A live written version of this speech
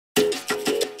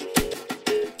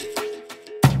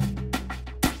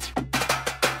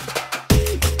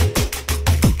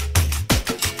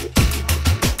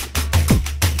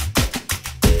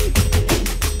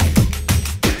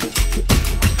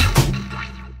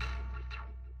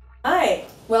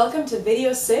Welcome to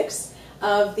video 6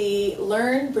 of the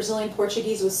Learn Brazilian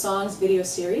Portuguese with Songs video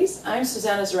series. I'm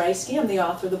Susana Zaraisky. I'm the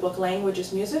author of the book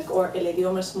Languages Music, or El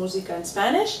Idiomas Música in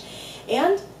Spanish.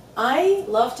 And I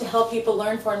love to help people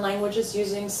learn foreign languages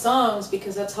using songs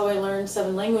because that's how I learned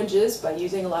 7 languages, by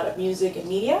using a lot of music and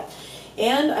media.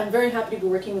 And I'm very happy to be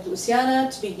working with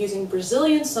Luciana to be using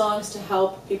Brazilian songs to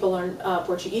help people learn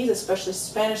Portuguese, especially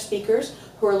Spanish speakers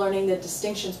who are learning the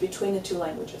distinctions between the 2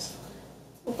 languages.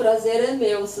 O prazer é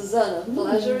meu, Susana.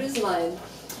 Pleasure is mine.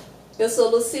 Eu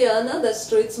sou Luciana, da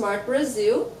Street Smart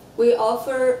Brazil. We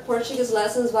offer Portuguese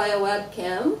lessons via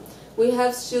webcam. We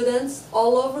have students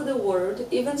all over the world,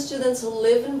 even students who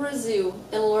live in Brazil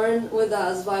and learn with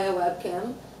us via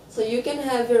webcam. So you can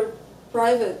have your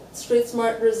private Street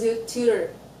Smart Brazil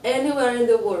tutor anywhere in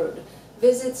the world.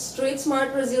 Visit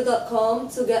streetsmartbrazil.com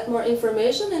to get more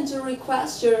information and to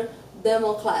request your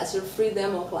demo class, your free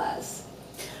demo class.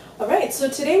 Alright, so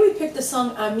today we picked the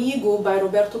song Amigo by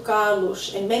Roberto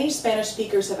Carlos, and many Spanish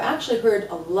speakers have actually heard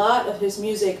a lot of his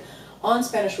music on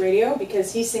Spanish radio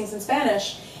because he sings in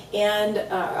Spanish, and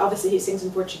obviously he sings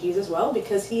in Portuguese as well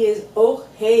because he is o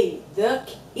rei, the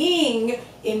king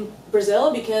in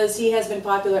Brazil, because he has been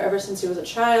popular ever since he was a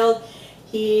child.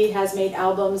 He has made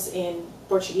albums in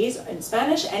Portuguese and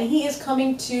Spanish, and he is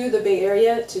coming to the Bay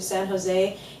Area, to San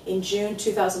Jose, in June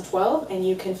 2012, and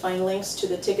you can find links to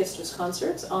the tickets to his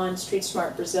concerts on Street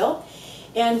Smart Brazil.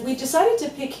 And we decided to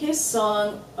pick his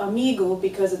song Amigo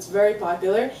because it's very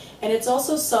popular, and it's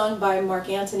also sung by Mark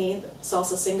Anthony, the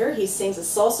salsa singer. He sings a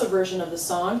salsa version of the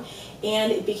song,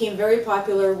 and it became very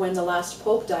popular when the last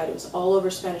Pope died. It was all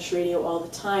over Spanish radio all the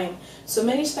time. So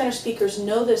many Spanish speakers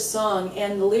know this song,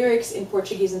 and the lyrics in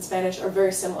Portuguese and Spanish are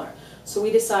very similar. So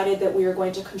we decided that we are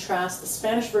going to contrast the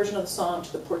Spanish version of the song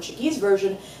to the Portuguese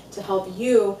version to help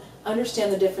you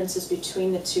understand the differences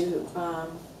between the two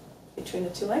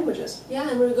languages. Yeah,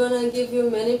 and we're going to give you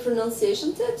many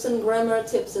pronunciation tips and grammar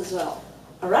tips as well.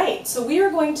 Alright, so we are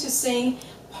going to sing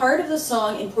part of the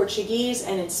song in Portuguese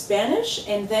and in Spanish,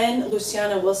 and then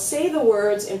Luciana will say the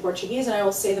words in Portuguese and I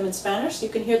will say them in Spanish, so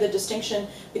you can hear the distinction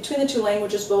between the 2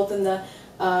 languages, both in the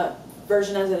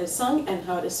version as it is sung and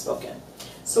how it is spoken.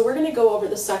 So we're going to go over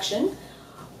the section.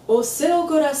 O seu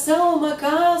coração uma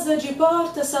casa de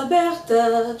portas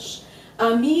abertas,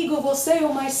 amigo, você é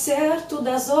o mais certo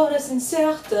das horas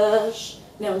incertas.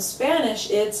 Now in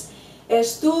Spanish it's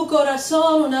es tu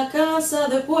corazón una casa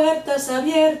de puertas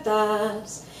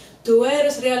abiertas, tú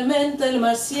eres realmente el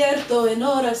más cierto en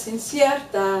horas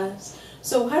inciertas.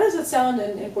 So how does it sound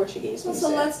in Portuguese? So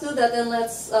let's do that, and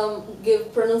let's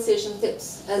give pronunciation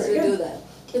tips as we do that.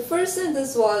 The first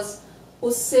sentence was o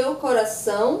seu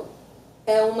coração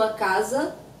é uma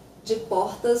casa de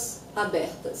portas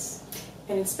abertas.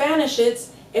 And in Spanish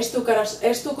it's es tu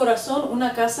corazón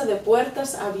una casa de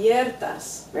puertas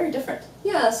abiertas. Very different.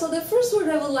 Yeah, so the first word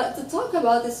I would like to talk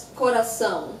about is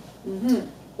coração. Mm-hmm.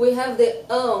 We have the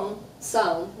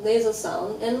sound, nasal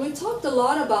sound, and we talked a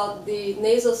lot about the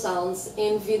nasal sounds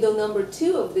in video number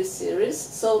 2 of this series,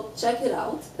 so check it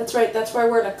out. That's right, that's why I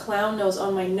wear a clown nose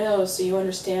on my nose, so you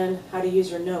understand how to use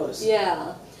your nose.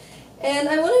 Yeah, and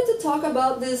I wanted to talk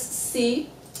about this C,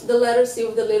 the letter C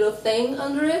with the little thing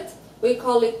under it. We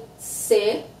call it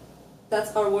C,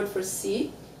 that's our word for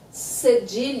C.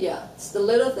 Cedilha, it's the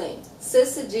little thing, C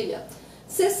cedilha.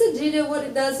 C cedilha, what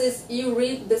it does is you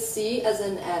read the C as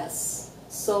an S,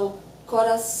 so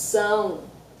coração.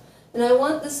 And I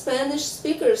want the Spanish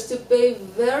speakers to pay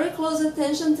very close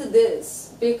attention to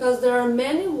this, because there are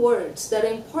many words that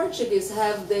in Portuguese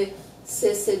have the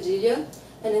C cedilha,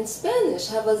 and in Spanish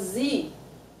have a Z,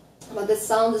 but the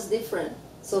sound is different,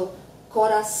 so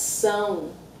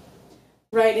coração.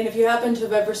 Right, and if you happen to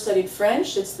have ever studied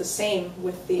French, it's the same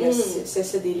with the C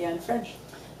cedilha in French.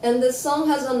 And the song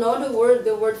has another word,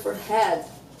 the word for head,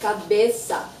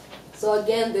 cabeça. So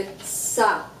again, the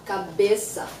sa,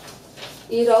 cabeça.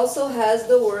 It also has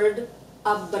the word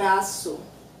abraço.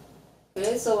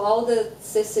 Okay, so all the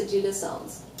C cedilha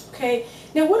sounds. Okay,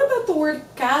 now what about the word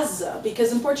casa?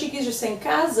 Because in Portuguese you're saying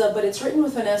casa, but it's written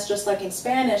with an S just like in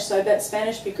Spanish, so I bet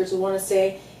Spanish speakers will want to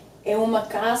say é uma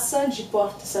casa de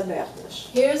portas abertas.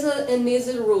 Here's an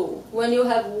easy rule. When you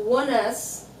have one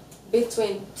S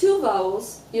between 2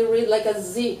 vowels, you read like a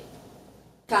Z,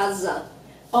 casa.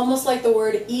 Almost like the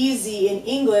word easy in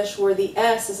English, where the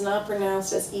S is not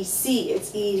pronounced as EC,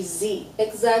 it's EZ.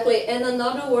 Exactly, and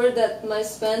another word that my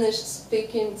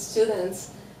Spanish-speaking students,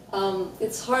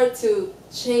 it's hard to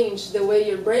change the way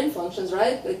your brain functions,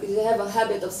 right? Because you have a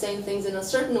habit of saying things in a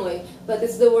certain way, but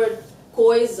it's the word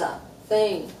coisa,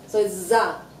 thing. So it's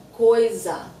za,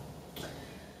 coisa.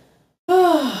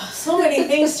 So many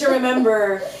things to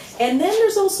remember. And then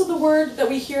there's also the word that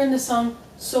we hear in the song,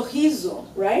 sorriso,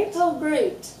 right? Oh,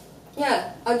 great.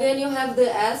 Yeah, again you have the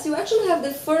S. You actually have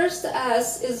the first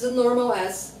S is the normal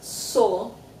S,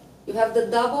 so. You have the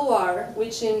double R,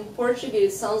 which in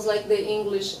Portuguese sounds like the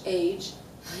English H,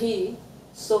 ri,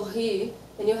 sorri,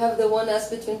 and you have the one S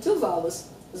between two vowels,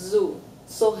 zu,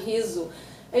 sorriso.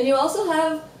 And you also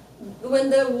have, when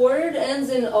the word ends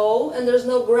in O and there's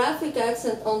no graphic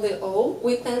accent on the O,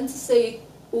 we tend to say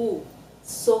U,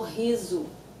 sorriso.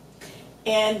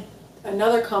 And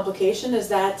another complication is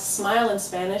that smile in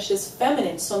Spanish is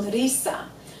feminine, sonrisa.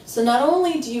 So not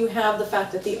only do you have the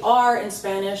fact that the R in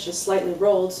Spanish is slightly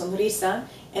rolled, sonrisa,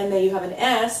 and that you have an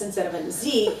S instead of a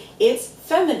Z, it's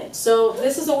feminine. So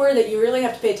this is a word that you really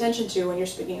have to pay attention to when you're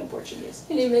speaking in Portuguese.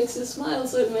 And it makes you smile,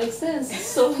 so it makes sense.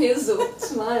 Sorriso,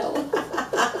 smile.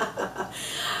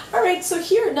 All right, so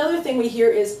here another thing we hear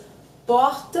is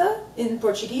porta in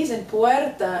Portuguese and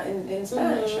puerta in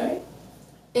Spanish, right?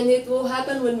 And it will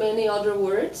happen with many other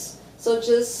words, so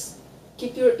just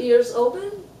keep your ears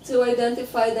open to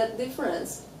identify that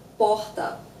difference.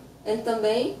 Porta. And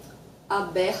também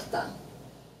aberta.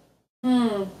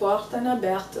 Porta and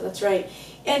aberta, that's right.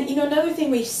 And you know, another thing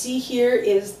we see here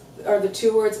are the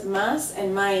two words mas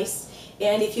and mais.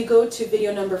 And if you go to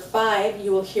video number 5,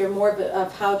 you will hear more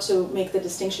of how to make the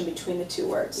distinction between the two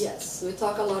words. Yes, we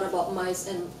talk a lot about mais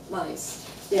and mais.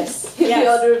 Yes. In the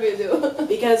other video.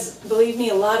 Because believe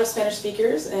me, a lot of Spanish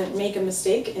speakers make a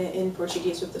mistake in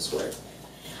Portuguese with this word.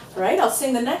 All right, I'll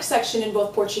sing the next section in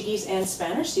both Portuguese and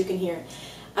Spanish so you can hear.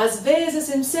 Às vezes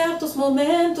em certos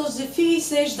momentos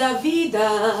difíceis da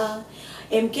vida,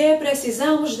 em que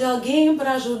precisamos de alguém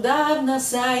para ajudar na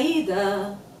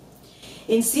saída.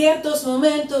 En ciertos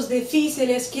momentos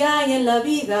difíciles que hay en la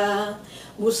vida,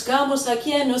 buscamos a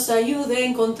quien nos ayude a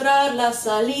encontrar la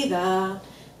salida.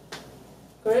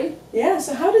 Great? Yeah,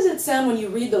 so how does it sound when you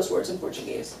read those words in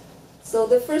Portuguese? So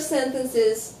the first sentence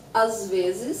is às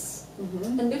vezes.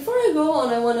 And before I go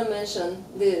on, I want to mention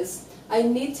this. I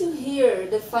need to hear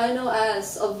the final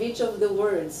S of each of the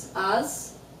words.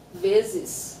 Às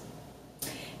vezes.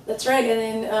 That's right, and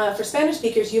then for Spanish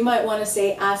speakers, you might want to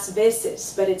say às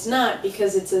vezes, but it's not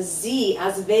because it's a Z,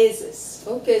 às vezes.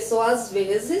 Ok, so às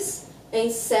vezes, em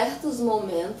certos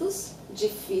momentos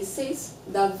difíceis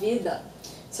da vida.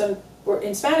 So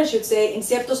in Spanish, you'd say en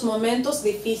ciertos momentos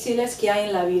difíciles que hay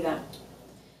en la vida.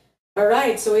 All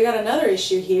right, so we got another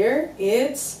issue here.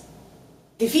 It's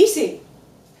difícil,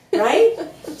 right?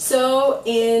 So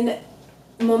in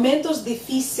momentos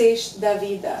difíceis da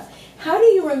vida, how do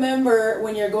you remember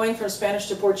when you're going from Spanish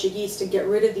to Portuguese to get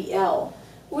rid of the L?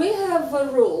 We have a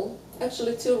rule,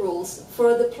 actually two rules,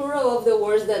 for the plural of the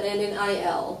words that end in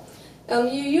IL.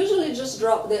 You usually just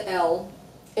drop the L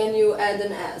and you add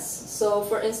an S. So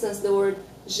for instance, the word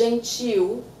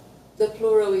gentil, the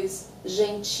plural is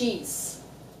gentis.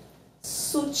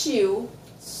 Sutil,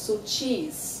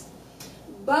 sutis.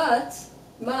 But,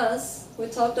 mas, we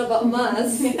talked about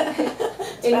mas in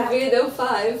video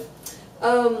 5.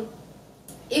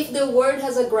 If the word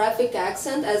has a graphic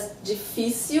accent as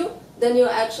difícil, then you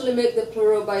actually make the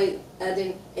plural by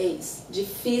adding a's.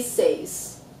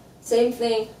 Difíceis. Same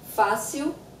thing,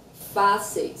 fácil,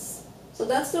 fáceis. So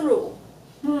that's the rule.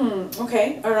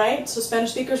 Okay, all right. So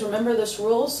Spanish speakers, remember this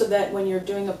rule so that when you're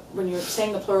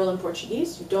saying the plural in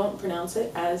Portuguese, you don't pronounce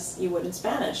it as you would in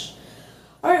Spanish.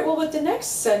 All right. Well, with the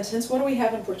next sentence, what do we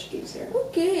have in Portuguese here?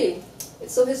 Okay.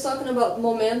 So he's talking about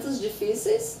momentos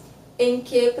difíceis em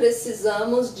que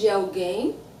precisamos de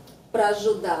alguém para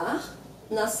ajudar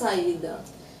na saída.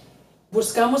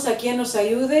 Buscamos a quien nos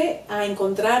ayude a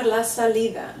encontrar la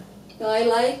salida. Now, I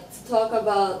like to talk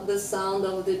about the sound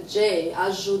of the J,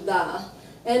 ajudar.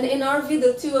 And in our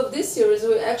video 2 of this series,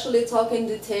 we actually talk in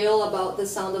detail about the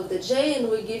sound of the J and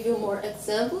we give you more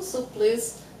examples, so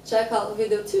please check out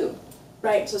video 2.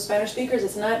 Right, so Spanish speakers,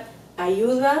 it's not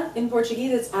ayuda in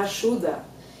Portuguese, it's ajuda.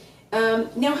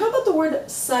 Now, how about the word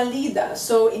salida?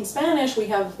 So in Spanish, we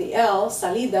have the L,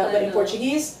 salida, but in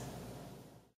Portuguese,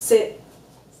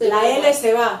 la L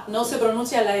se va, no se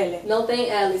pronuncia la L. Não tem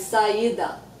L,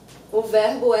 saída. O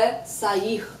verbo é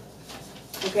sair.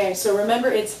 Okay, so remember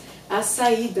it's a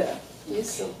saída.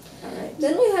 Isso. All right.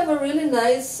 Then we have a really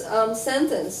nice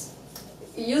sentence,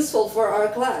 useful for our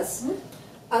class.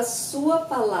 A sua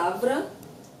palavra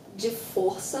de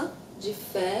força, de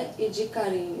fé e de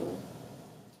carinho.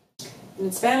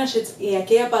 In Spanish, it's y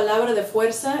aquella palabra de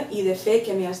fuerza y de fe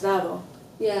que me has dado.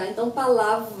 Yeah, então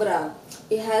palavra,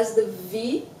 it has the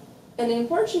V, and in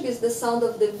Portuguese the sound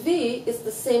of the V is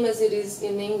the same as it is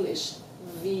in English,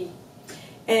 V.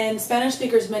 And Spanish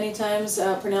speakers many times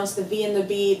pronounce the V and the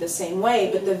B the same way,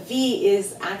 but the V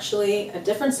is actually a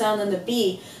different sound than the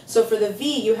B. So for the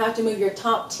V, you have to move your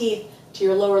top teeth to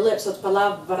your lower lip, so it's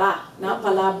palabra, not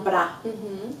palabra.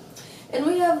 And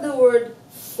we have the word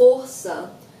força.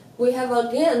 We have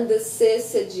again the C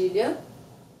cedilha.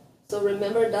 So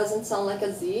remember, it doesn't sound like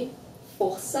a Z,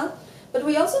 força. But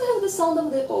we also have the sound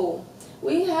of the O.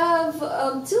 We have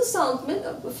a few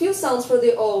sounds for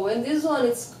the O, and this one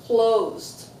is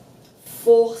closed.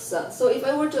 Força. So if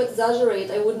I were to exaggerate,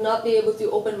 I would not be able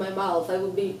to open my mouth. I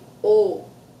would be O,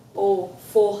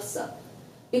 força.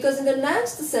 Because in the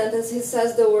next sentence, he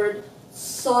says the word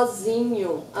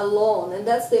sozinho, alone, and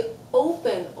that's the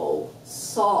open O,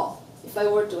 só. If I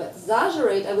were to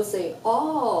exaggerate, I would say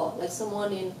ó, like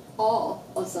someone in awe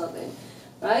or something,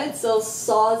 right? So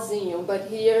sozinho, but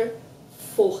here,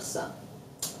 força.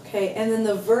 Okay, and then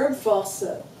the verb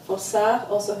forçar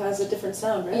also has a different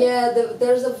sound, right? Yeah,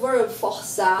 there's a verb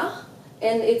forçar,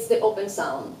 and it's the open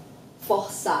sound,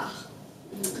 forçar.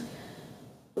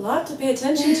 A lot to pay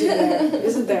attention to there,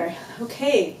 isn't there?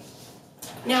 Okay.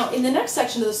 Now, in the next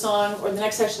section of the song, or the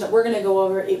next section that we're going to go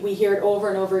over, we hear it over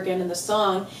and over again in the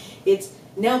song. It's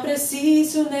não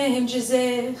preciso nem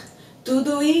dizer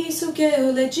tudo isso que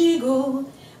eu lhe digo,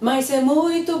 mas é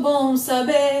muito bom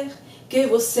saber que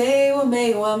você é o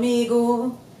meu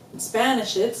amigo. In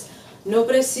Spanish, it's no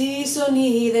preciso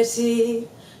ni decir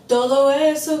todo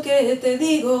eso que te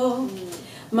digo,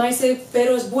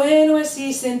 pero es bueno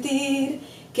así sentir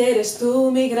que eres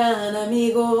tú mi gran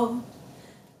amigo.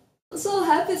 I'm so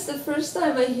happy it's the first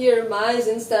time I hear mais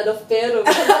instead of pero.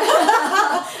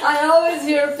 I always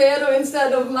hear pero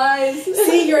instead of mais.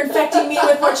 See, you're infecting me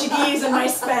with Portuguese and my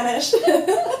Spanish.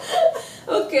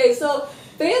 Okay, so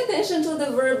pay attention to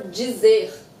the verb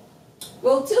dizer.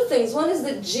 Well, two things. One is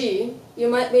the G. You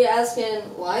might be asking,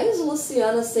 why is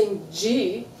Luciana saying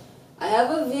G? I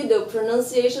have a video,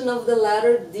 pronunciation of the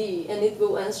letter D, and it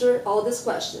will answer all these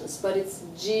questions. But it's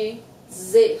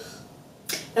dizer.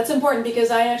 That's important because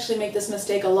I actually make this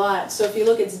mistake a lot. So if you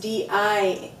look, it's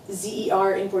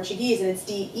D-I-Z-E-R in Portuguese, and it's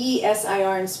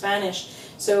D-E-S-I-R in Spanish.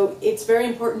 So it's very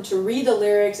important to read the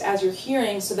lyrics as you're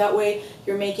hearing, so that way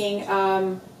you're making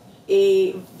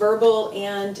a verbal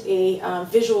and a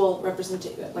visual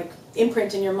representation, like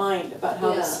imprint in your mind about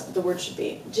how the word should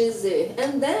be. Dizer.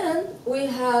 And then we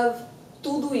have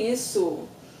tudo isso.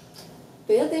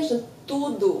 Pay attention,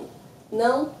 tudo,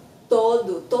 não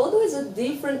todo. Todo is a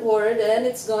different word, and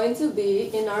it's going to be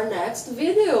in our next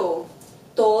video.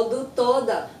 Todo,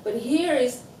 toda. But here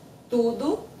is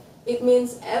tudo. It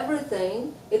means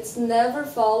everything. It's never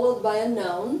followed by a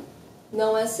noun.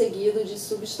 Não é seguido de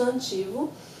substantivo.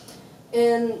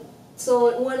 And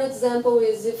so one example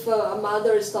is if a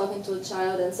mother is talking to a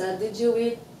child and said, "Did you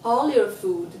eat all your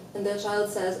food?" And the child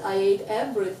says, "I ate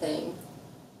everything."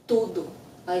 Tudo.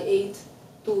 I ate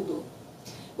tudo.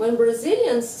 When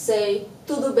Brazilians say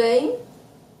tudo bem,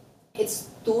 it's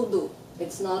tudo.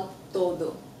 It's not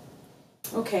todo.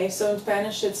 Okay, so in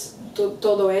Spanish it's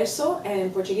todo eso, and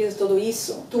in Portuguese it's todo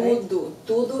isso. Tudo. Right?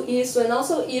 Tudo isso, and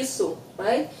also isso,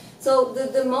 right? So the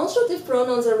demonstrative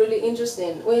pronouns are really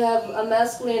interesting. We have a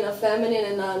masculine, a feminine,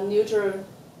 and a neutral,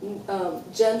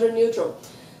 gender neutral.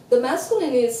 The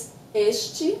masculine is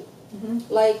este,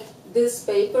 like this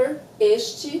paper,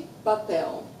 este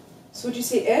papel. So would you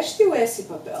say este ou esse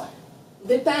papel?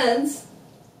 Depends.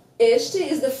 Este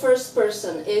is the first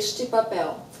person, este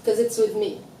papel, because it's with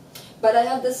me. But I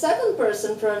have the second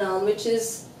person pronoun, which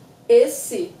is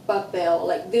esse papel,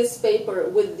 like this paper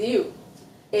with you.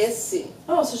 Esse.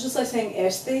 Oh, so it's just like saying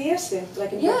este y ese,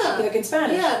 like in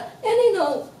Spanish. Yeah, and you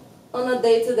know, on a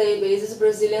day-to-day basis,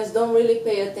 Brazilians don't really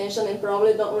pay attention and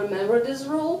probably don't remember this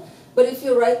rule. But if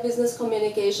you write business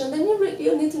communication, then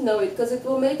you need to know it, because it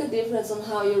will make a difference on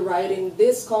how you write in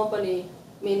this company,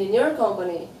 meaning your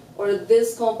company, or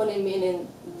this company, meaning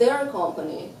their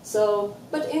company. So,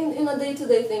 but in a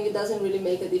day-to-day thing, it doesn't really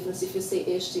make a difference if you say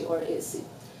este or esse.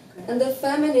 Okay. And the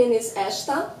feminine is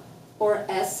esta or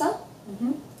essa.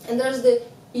 And there's the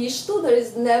isto that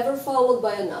is never followed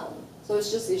by a noun. So it's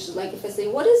just isto. Like if I say,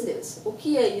 what is this? O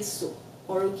que é isso?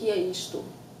 Or o que é isto?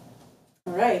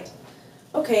 All right.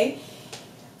 Okay.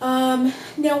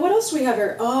 Now what else do we have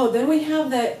here? Oh, then we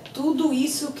have that tudo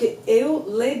isso que eu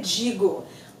lhe digo.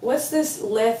 What's this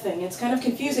le thing? It's kind of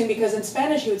confusing because in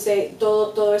Spanish you would say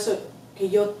todo eso que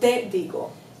yo te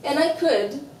digo. And I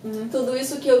could. Tudo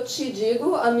isso que eu te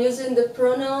digo, I'm using the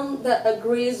pronoun that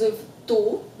agrees with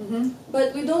tu,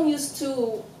 but we don't use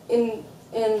tu in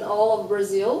all of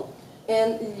Brazil,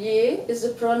 and lhe is the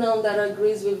pronoun that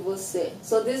agrees with você.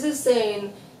 So this is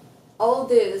saying all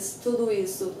this, tudo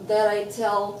isso, that I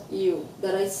tell you,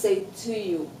 that I say to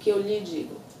you, que eu lhe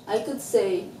digo. I could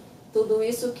say, tudo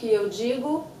isso que eu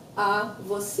digo a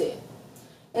você.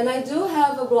 And I do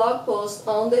have a blog post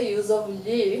on the use of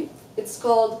lhe. It's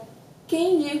called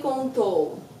Quem lhe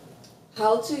contou?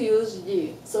 How to use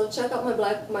lhe. So check out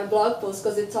my blog post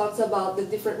because it talks about the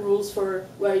different rules for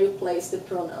where you place the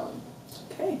pronoun.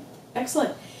 Okay,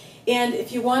 excellent. And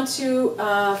if you want to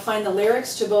find the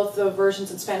lyrics to both the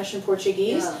versions in Spanish and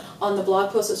Portuguese, on the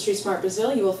blog post at Street Smart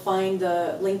Brazil, you will find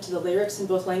the link to the lyrics in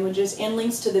both languages and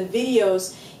links to the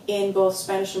videos in both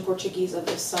Spanish and Portuguese of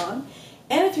this song.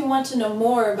 And if you want to know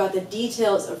more about the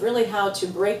details of really how to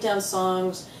break down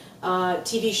songs,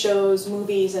 TV shows,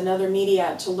 movies, and other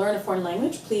media to learn a foreign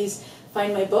language, please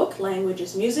find my book, Language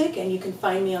is Music, and you can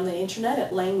find me on the internet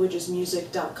at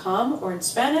languagesmusic.com, or in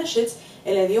Spanish, it's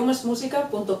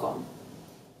elidiomasmusica.com.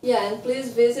 Yeah, and please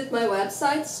visit my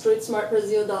website,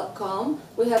 streetsmartbrazil.com.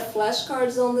 We have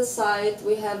flashcards on the site,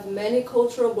 we have many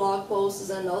cultural blog posts,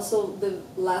 and also the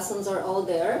lessons are all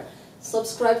there.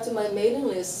 Subscribe to my mailing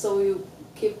list so you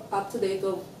keep up to date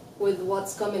with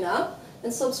what's coming up.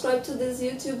 And subscribe to this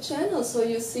YouTube channel so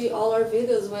you see all our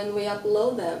videos when we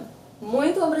upload them.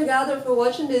 Muito obrigada for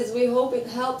watching this. We hope it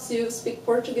helps you speak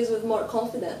Portuguese with more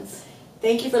confidence.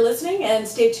 Thank you for listening, and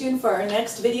stay tuned for our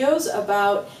next videos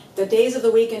about the days of the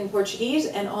week in Portuguese,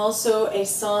 and also a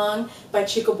song by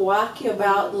Chico Buarque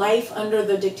about life under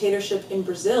the dictatorship in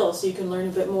Brazil, so you can learn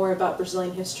a bit more about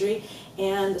Brazilian history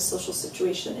and the social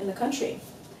situation in the country.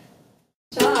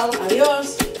 Ciao!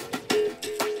 Adios!